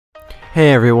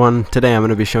Hey everyone, today I'm going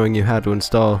to be showing you how to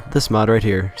install this mod right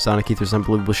here, Sonic Ether's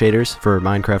Unbelievable Shaders for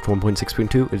Minecraft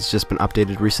 1.6.2. It's just been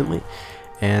updated recently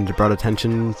and brought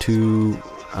attention to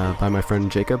by my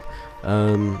friend Jacob.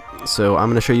 So I'm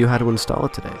going to show you how to install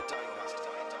it today.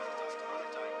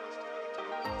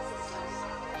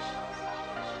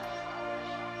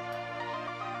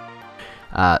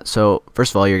 So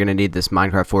first of all, you're going to need this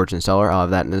Minecraft Forge installer. I'll have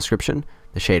that in the description.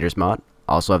 The shaders mod,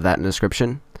 also have that in the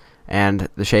description. And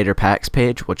the shader packs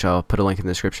page, which I'll put a link in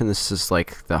the description. This is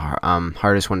like the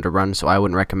hardest one to run, so I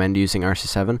wouldn't recommend using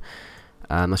RC7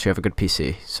 unless you have a good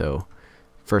PC. So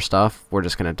first off, we're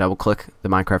just going to double click the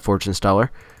Minecraft Forge installer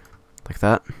like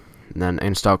that, and then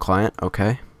install client.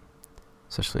 Okay,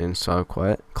 essentially install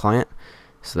client.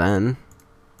 So then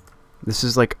this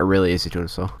is like a really easy to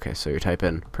install. Okay, so you type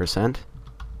in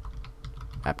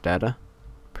 %appdata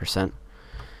 %,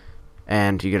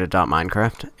 and you get a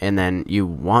 .minecraft, and then you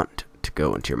want to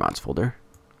go into your mods folder,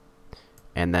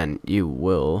 and then you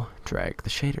will drag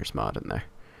the shaders mod in there,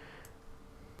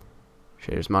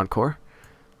 shaders mod core,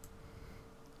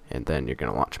 and then you're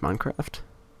gonna launch Minecraft.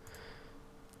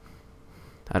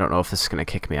 I don't know if this is gonna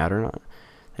kick me out or not.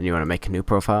 Then you want to make a new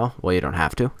profile. Well, you don't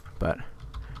have to, but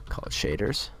call it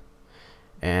shaders,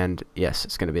 and yes,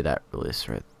 it's gonna be that release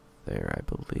right there, I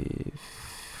believe.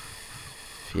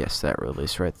 Yes, that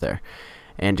release right there.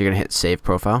 And you're going to hit save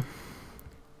profile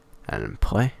and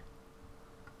play.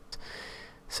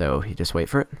 So you just wait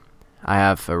for it. I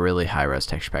have a really high res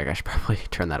texture pack. I should probably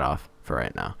turn that off for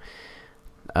right now.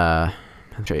 I'll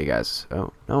show you guys.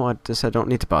 Oh, no, I just said don't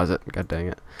need to pause it. God dang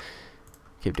it.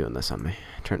 Keep doing this on me.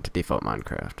 Turn it to default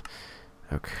Minecraft.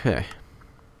 Okay.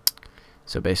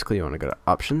 So basically you want to go to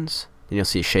options. And you'll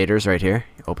see shaders right here.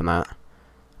 You open that.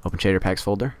 Open shader packs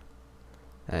folder.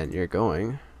 And you're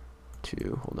going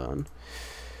to, hold on,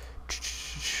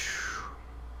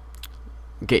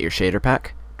 get your shader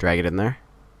pack, drag it in there,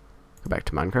 go back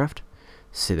to Minecraft,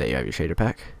 see that you have your shader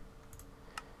pack.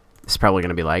 It's probably going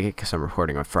to be laggy because I'm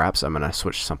recording with Fraps. I'm going to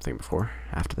switch something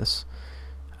after this.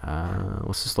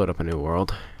 Let's just load up a new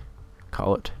world,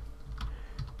 call it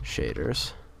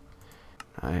shaders.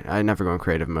 I never go in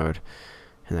creative mode,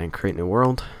 and then create new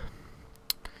world.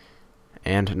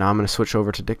 And now I'm going to switch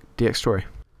over to Dxtory.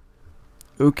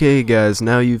 Okay guys,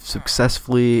 now you've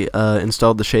successfully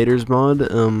installed the shaders mod.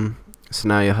 So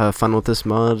now you'll have fun with this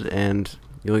mod, and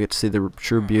you'll get to see the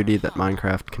true beauty that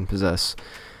Minecraft can possess.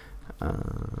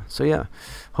 So yeah,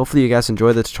 hopefully you guys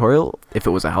enjoy the tutorial. If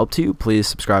it was a help to you, please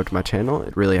subscribe to my channel.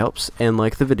 It really helps, and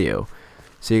like the video.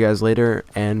 See you guys later,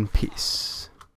 and peace.